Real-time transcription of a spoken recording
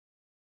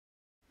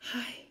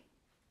Hi,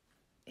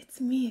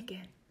 it's me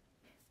again,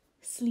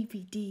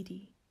 sleepy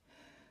Dee-Dee.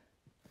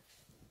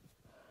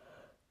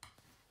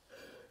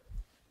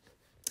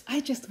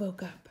 I just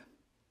woke up.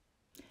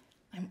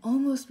 I'm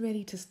almost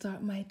ready to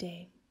start my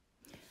day,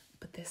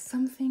 but there's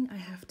something I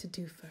have to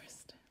do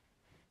first.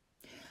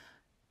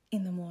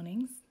 In the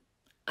mornings,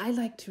 I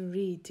like to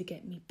read to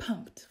get me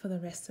pumped for the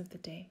rest of the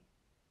day.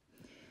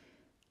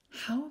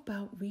 How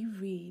about we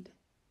read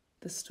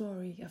the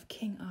story of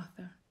King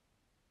Arthur?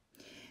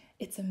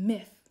 It's a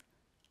myth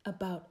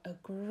about a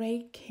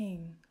great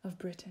king of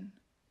Britain.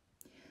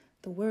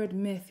 The word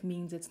myth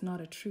means it's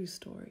not a true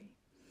story.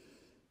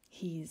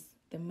 He's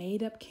the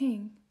made-up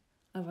king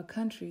of a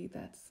country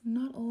that's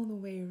not all the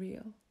way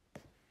real.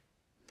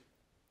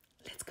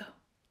 Let's go.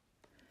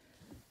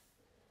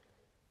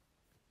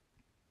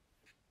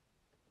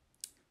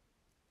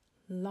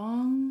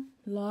 Long,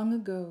 long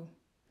ago,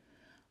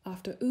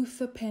 after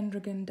Uther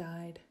Pendragon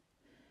died,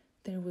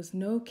 there was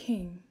no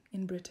king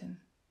in Britain,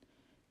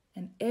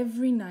 and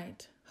every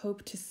knight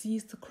hoped to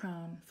seize the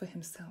crown for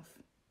himself.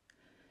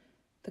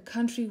 The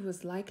country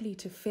was likely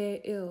to fare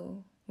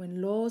ill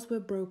when laws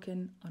were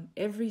broken on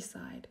every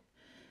side,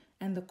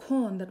 and the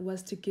corn that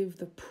was to give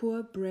the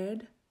poor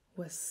bread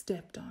was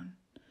stepped on,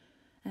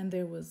 and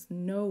there was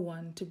no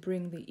one to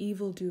bring the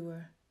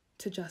evildoer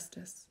to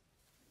justice.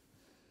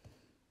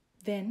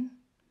 Then,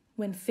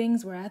 when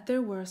things were at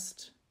their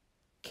worst,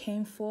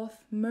 came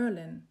forth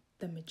Merlin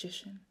the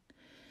magician,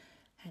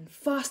 and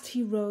fast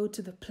he rode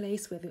to the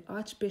place where the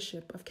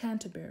Archbishop of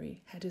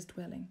Canterbury had his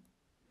dwelling.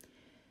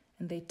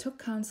 And they took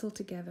counsel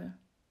together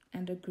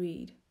and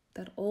agreed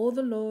that all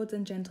the lords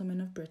and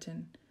gentlemen of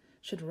Britain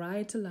should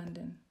ride to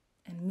London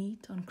and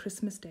meet on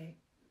Christmas Day,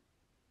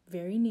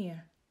 very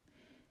near,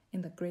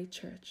 in the great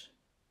church.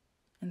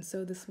 And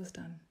so this was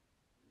done.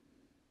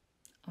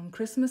 On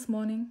Christmas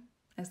morning,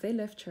 as they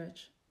left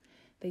church,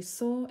 they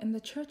saw in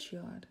the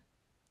churchyard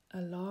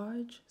a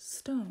large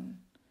stone,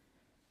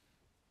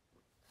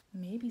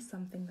 maybe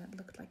something that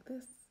looked like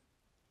this.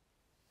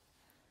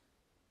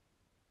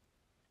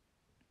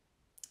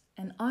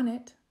 And on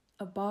it,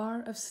 a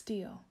bar of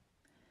steel.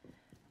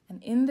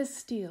 And in the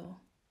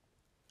steel,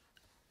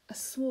 a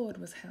sword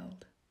was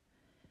held.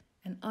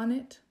 And on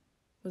it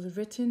was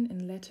written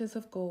in letters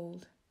of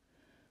gold,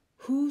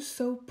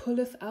 "Whoso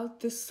pulleth out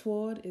this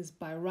sword is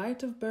by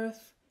right of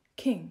birth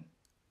King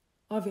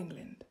of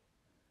England."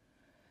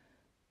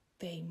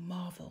 They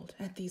marveled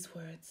at these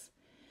words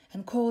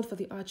and called for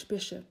the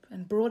archbishop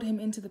and brought him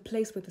into the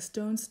place where the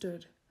stone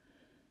stood.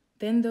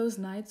 Then those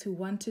knights who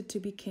wanted to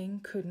be king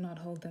could not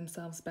hold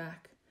themselves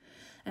back,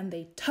 and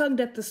they tugged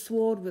at the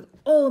sword with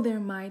all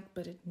their might,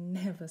 but it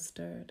never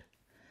stirred.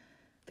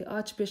 The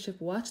archbishop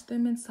watched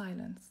them in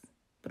silence,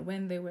 but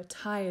when they were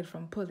tired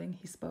from pulling,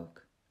 he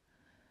spoke.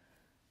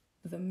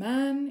 "The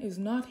man is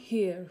not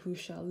here who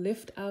shall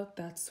lift out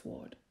that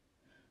sword,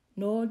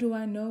 nor do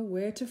I know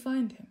where to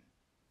find him.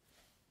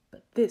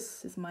 But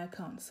this is my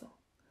counsel,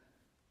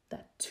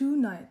 that 2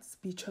 knights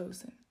be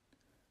chosen,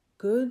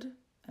 good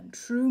and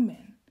true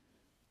men,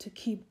 to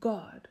keep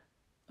guard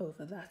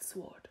over that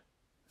sword."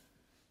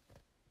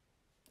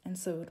 And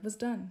so it was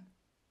done.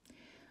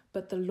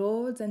 But the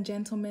lords and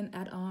gentlemen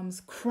at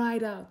arms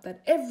cried out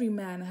that every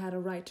man had a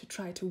right to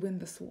try to win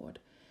the sword,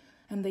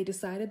 and they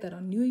decided that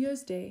on New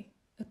Year's Day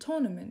a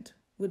tournament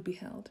would be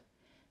held,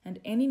 and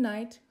any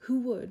knight who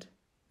would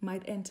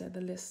might enter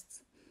the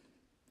lists.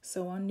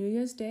 So on New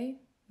Year's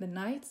Day, the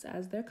knights,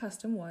 as their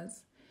custom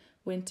was,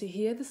 went to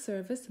hear the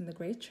service in the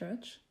great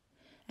church,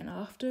 and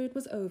after it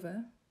was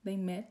over, they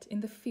met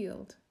in the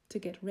field to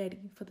get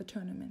ready for the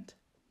tournament.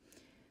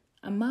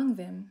 Among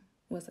them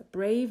was a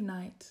brave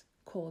knight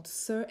called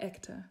Sir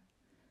Ector,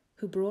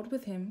 who brought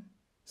with him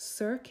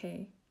Sir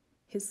Kay,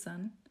 his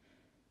son,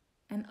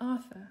 and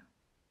Arthur,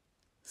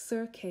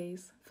 Sir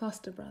Kay's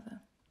foster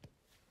brother.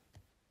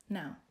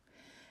 Now,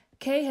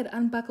 Kay had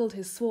unbuckled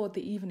his sword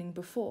the evening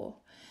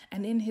before,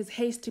 and in his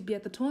haste to be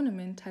at the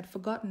tournament had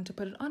forgotten to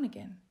put it on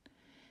again,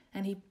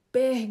 and he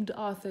begged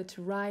Arthur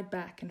to ride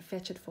back and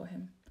fetch it for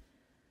him.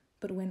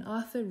 But when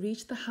Arthur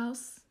reached the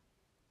house,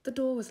 the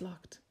door was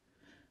locked,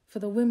 for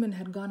the women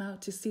had gone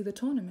out to see the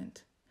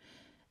tournament,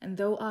 and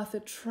though Arthur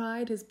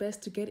tried his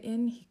best to get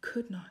in, he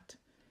could not.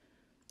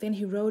 Then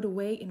he rode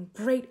away in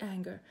great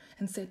anger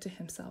and said to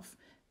himself,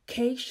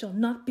 "Kay shall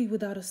not be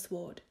without a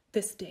sword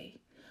this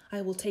day.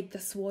 I will take the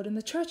sword in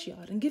the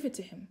churchyard and give it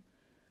to him."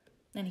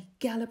 And he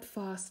galloped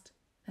fast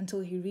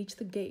until he reached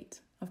the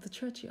gate of the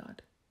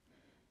churchyard.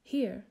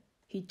 Here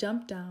he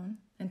jumped down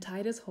and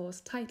tied his horse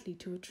tightly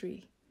to a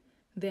tree.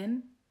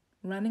 Then,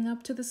 running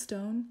up to the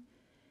stone,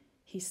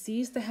 he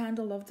seized the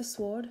handle of the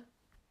sword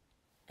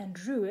and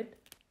drew it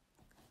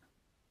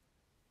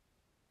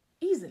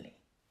easily.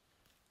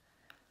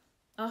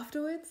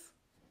 Afterwards,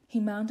 he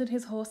mounted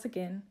his horse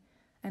again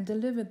and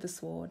delivered the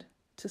sword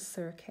to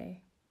Sir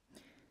Kay.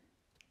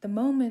 The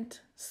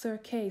moment Sir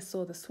Kay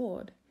saw the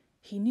sword,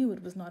 he knew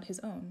it was not his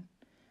own,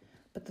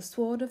 but the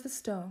sword of the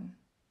stone,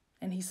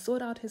 and he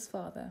sought out his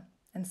father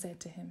and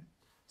said to him,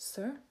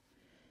 "Sir,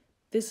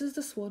 this is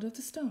the sword of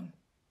the stone.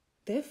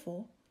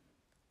 Therefore,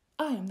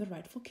 I am the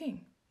rightful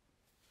king."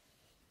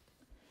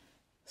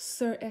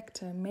 Sir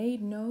Ector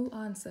made no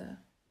answer,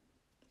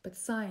 but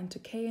signed to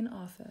Kay and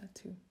Arthur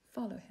to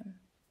follow him.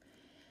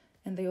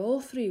 And they all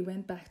three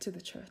went back to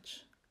the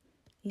church.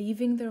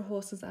 Leaving their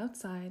horses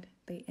outside,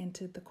 they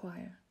entered the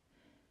choir.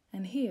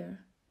 And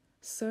here,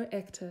 Sir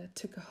Ector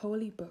took a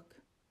holy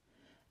book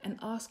and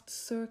asked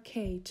Sir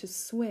Kay to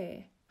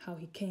swear how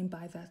he came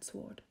by that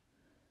sword.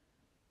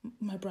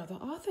 "My brother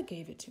Arthur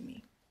gave it to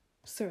me,"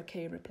 Sir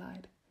Kay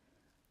replied.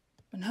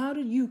 "And how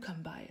did you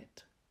come by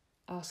it?"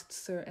 asked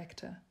Sir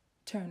Ector,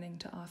 turning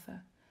to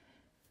Arthur.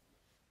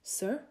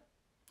 "Sir,"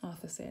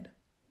 Arthur said,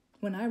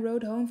 "when I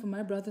rode home from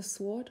my brother's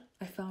sword,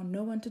 I found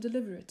no one to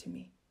deliver it to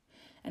me.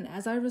 And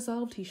as I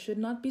resolved he should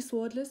not be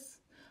swordless,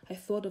 I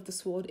thought of the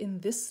sword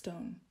in this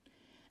stone,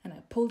 and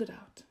I pulled it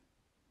out."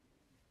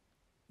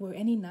 "Were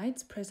any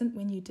knights present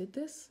when you did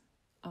this?"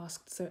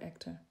 asked Sir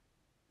Ector.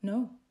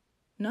 "No,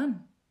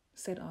 none,"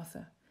 said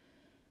Arthur.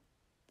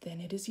 "Then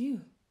it is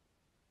you,"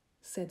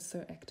 said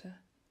Sir Ector,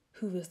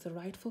 "who is the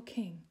rightful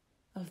king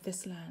of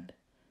this land."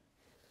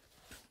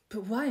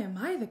 "But why am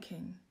I the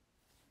king?"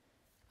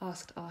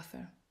 asked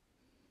Arthur.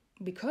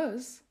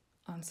 "Because,"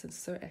 answered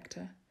Sir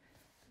Ector,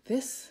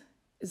 "this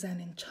is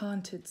an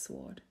enchanted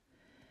sword,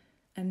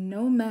 and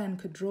no man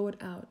could draw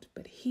it out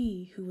but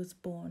he who was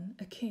born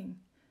a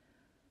king.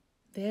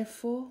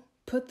 Therefore,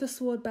 put the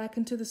sword back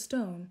into the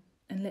stone,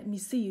 and let me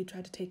see you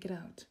try to take it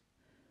out."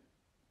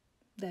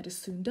 "That is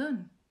soon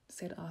done,"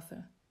 said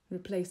Arthur,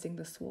 replacing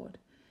the sword,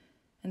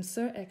 and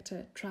Sir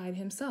Ector tried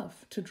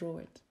himself to draw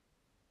it,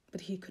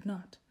 but he could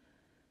not.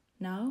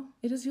 "Now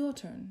it is your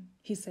turn,"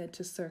 he said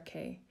to Sir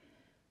Kay.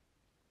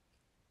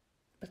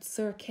 But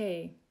Sir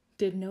Kay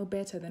did no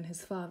better than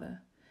his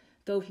father,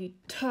 though he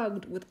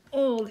tugged with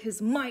all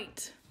his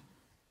might.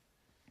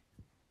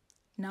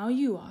 "Now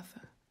you,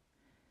 Arthur."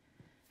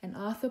 And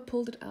Arthur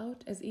pulled it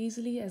out as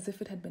easily as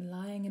if it had been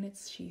lying in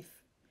its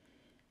sheath.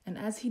 And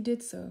as he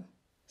did so,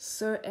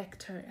 Sir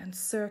Ector and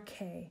Sir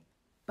Kay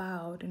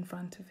bowed in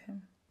front of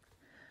him.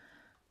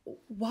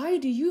 "Why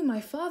do you,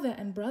 my father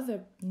and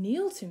brother,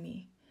 kneel to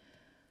me?"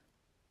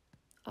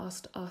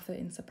 asked Arthur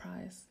in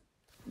surprise.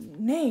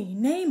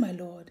 Nay, my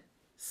lord,"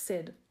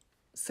 said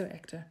Sir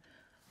Ector.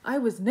 "I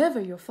was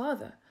never your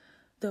father,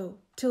 though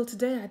till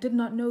today I did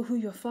not know who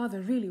your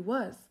father really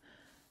was.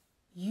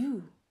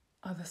 You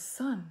are the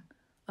son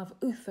of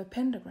Uther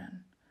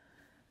Pendragon,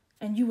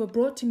 and you were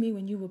brought to me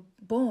when you were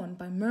born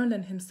by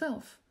Merlin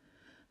himself,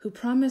 who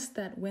promised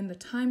that when the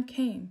time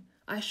came,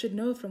 I should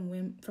know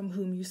from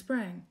whom you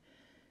sprang.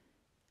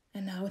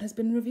 And now it has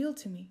been revealed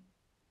to me."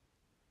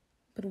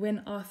 But when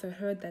Arthur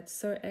heard that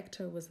Sir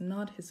Ector was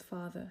not his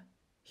father,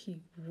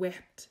 he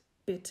wept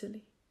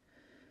bitterly.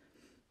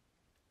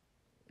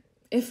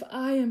 "If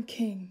I am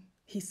king,"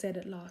 he said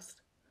at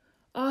last,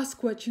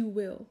 "ask what you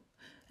will,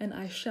 and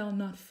I shall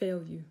not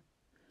fail you.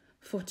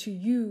 For to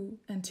you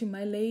and to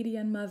my lady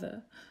and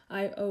mother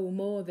I owe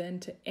more than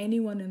to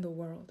anyone in the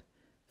world,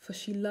 for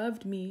she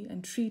loved me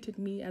and treated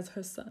me as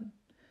her son."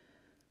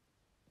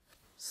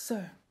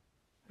 "Sir,"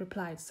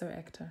 replied Sir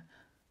Ector,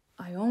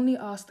 "I only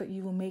ask that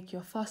you will make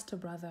your foster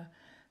brother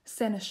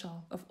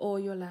seneschal of all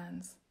your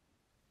lands."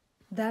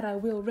 "That I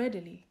will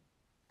readily,"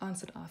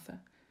 answered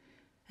Arthur,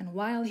 "and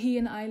while he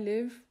and I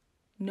live,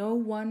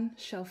 no other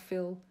shall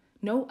fill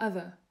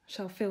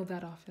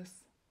that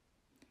office."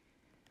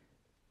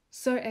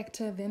 Sir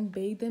Ector then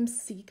bade them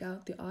seek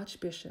out the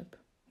archbishop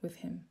with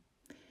him,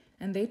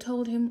 and they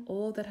told him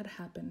all that had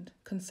happened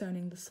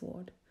concerning the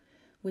sword,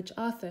 which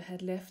Arthur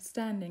had left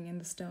standing in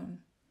the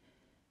stone.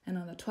 And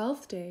on the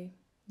 12th day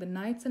the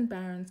knights and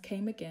barons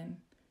came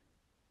again,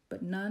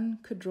 but none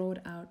could draw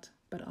it out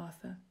but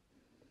Arthur.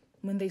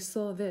 When they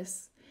saw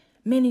this,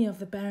 many of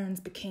the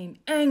barons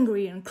became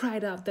angry and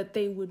cried out that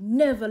they would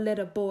never let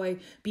a boy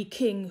be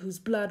king whose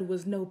blood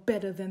was no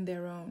better than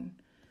their own.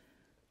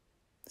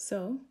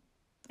 So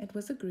it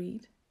was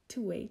agreed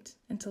to wait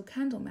until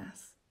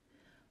Candlemas,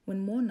 when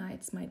more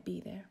knights might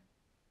be there.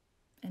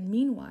 And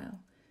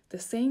meanwhile, the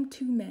same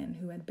two men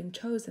who had been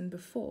chosen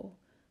before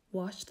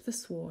watched the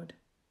sword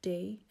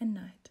day and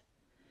night.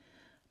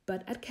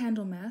 But at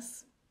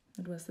Candlemas,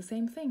 it was the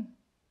same thing,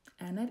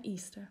 and at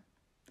Easter.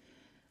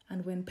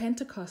 And when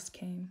Pentecost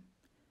came,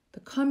 the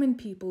common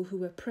people who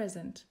were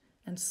present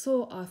and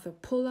saw Arthur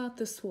pull out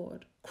the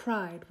sword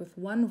cried with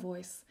one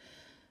voice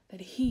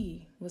that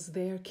he was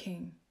their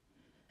king,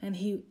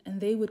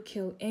 and they would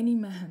kill any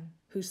man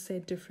who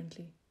said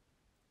differently.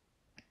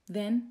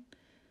 Then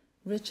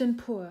rich and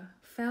poor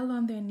fell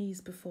on their knees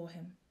before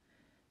him,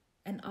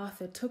 and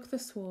Arthur took the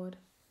sword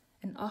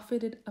and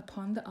offered it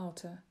upon the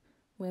altar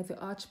where the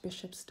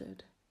archbishop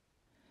stood.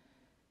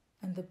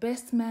 And the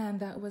best man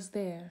that was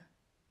there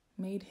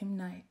made him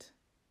knight.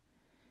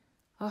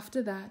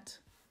 After that,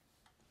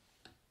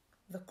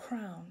 the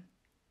crown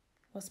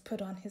was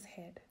put on his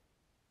head,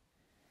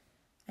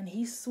 and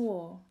he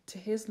swore to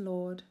his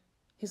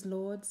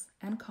lords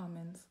and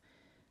commons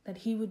that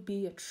he would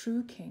be a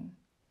true king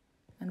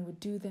and would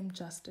do them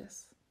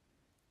justice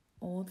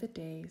all the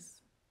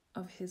days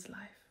of his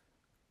life.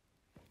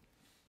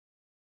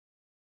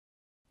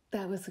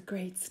 That was a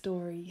great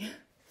story.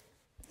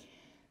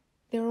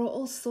 There are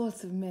all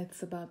sorts of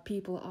myths about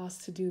people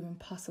asked to do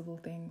impossible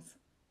things.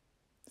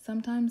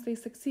 Sometimes they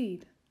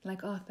succeed,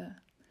 like Arthur.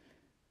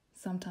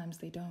 Sometimes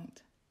they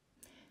don't.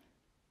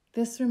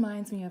 This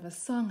reminds me of a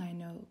song I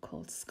know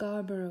called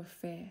Scarborough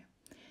Fair,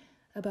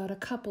 about a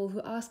couple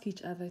who ask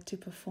each other to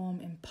perform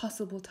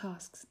impossible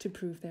tasks to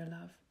prove their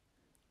love.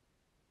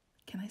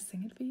 Can I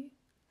sing it for you?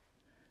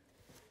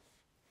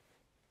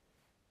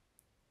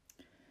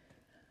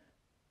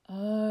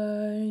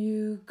 Are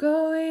you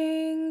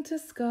going to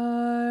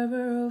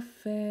Scarborough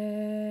Fair?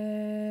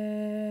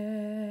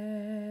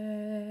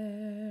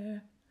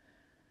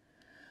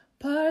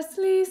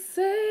 Parsley,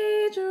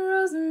 sage,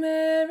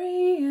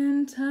 rosemary,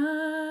 and thyme.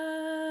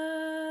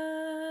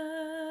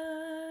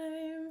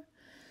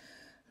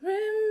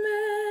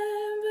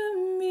 Remember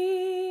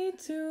me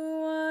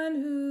to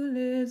one who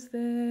lives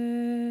there.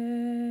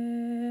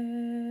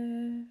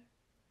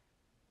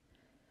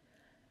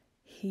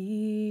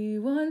 He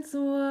once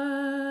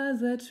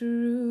was a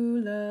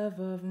true love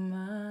of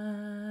mine.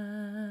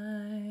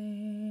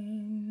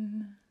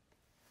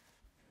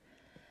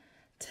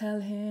 Tell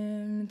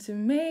him to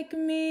make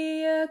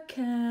me a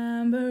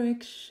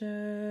cambric shirt.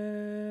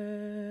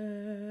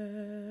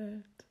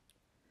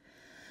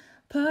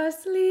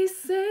 Parsley,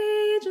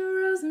 sage,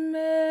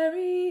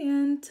 rosemary,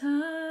 and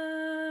thyme.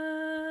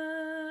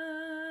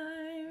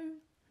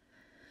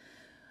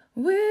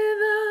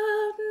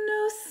 Without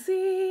no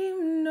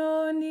seam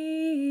nor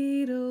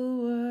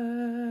needlework.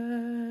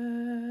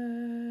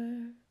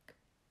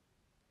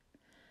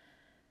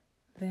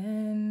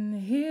 Then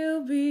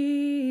he'll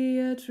be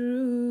a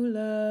true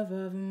love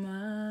of mine.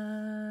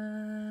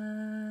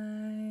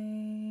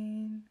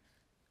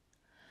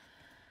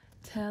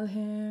 Tell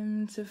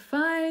him to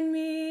find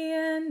me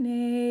an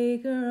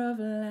acre of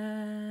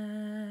land.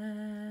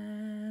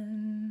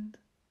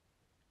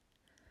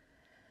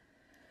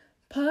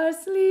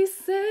 Parsley,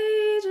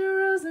 sage,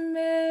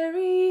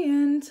 rosemary,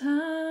 and thyme.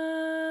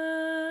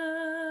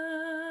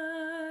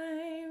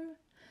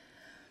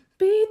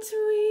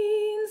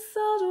 Between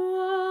salt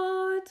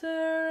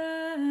water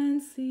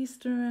and sea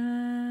strand.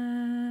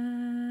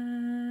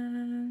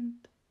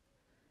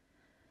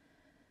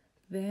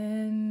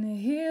 Then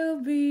he'll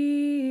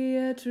be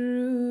a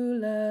true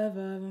love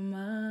of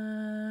mine.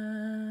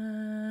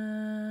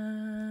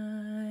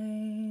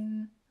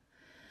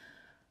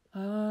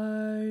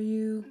 Are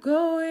you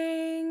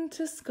going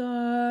to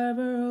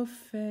Scarborough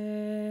Fair?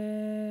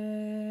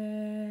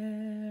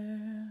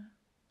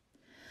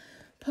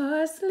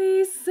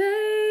 Parsley,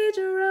 sage,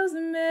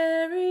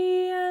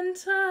 rosemary, and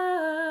thyme.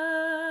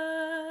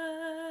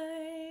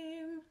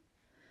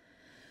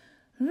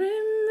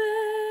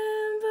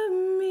 Remember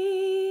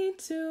me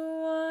to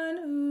one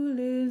who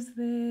lives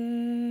there.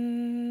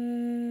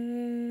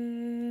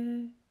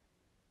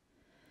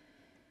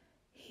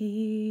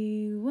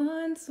 He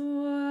once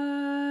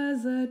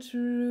was a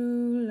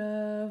true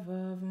love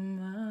of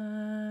mine.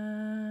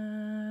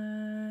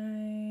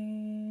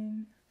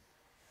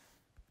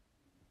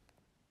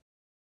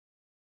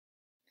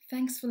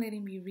 Thanks for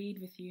letting me read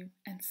with you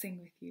and sing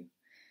with you.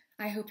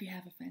 I hope you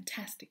have a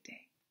fantastic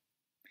day.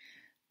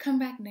 Come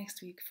back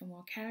next week for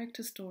more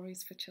character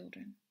stories for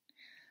children.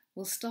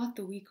 We'll start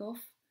the week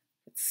off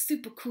with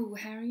Super Cool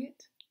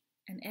Harriet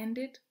and end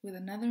it with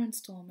another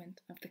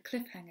installment of the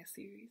Cliffhanger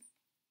series.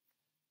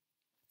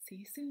 See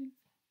you soon.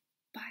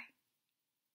 Bye.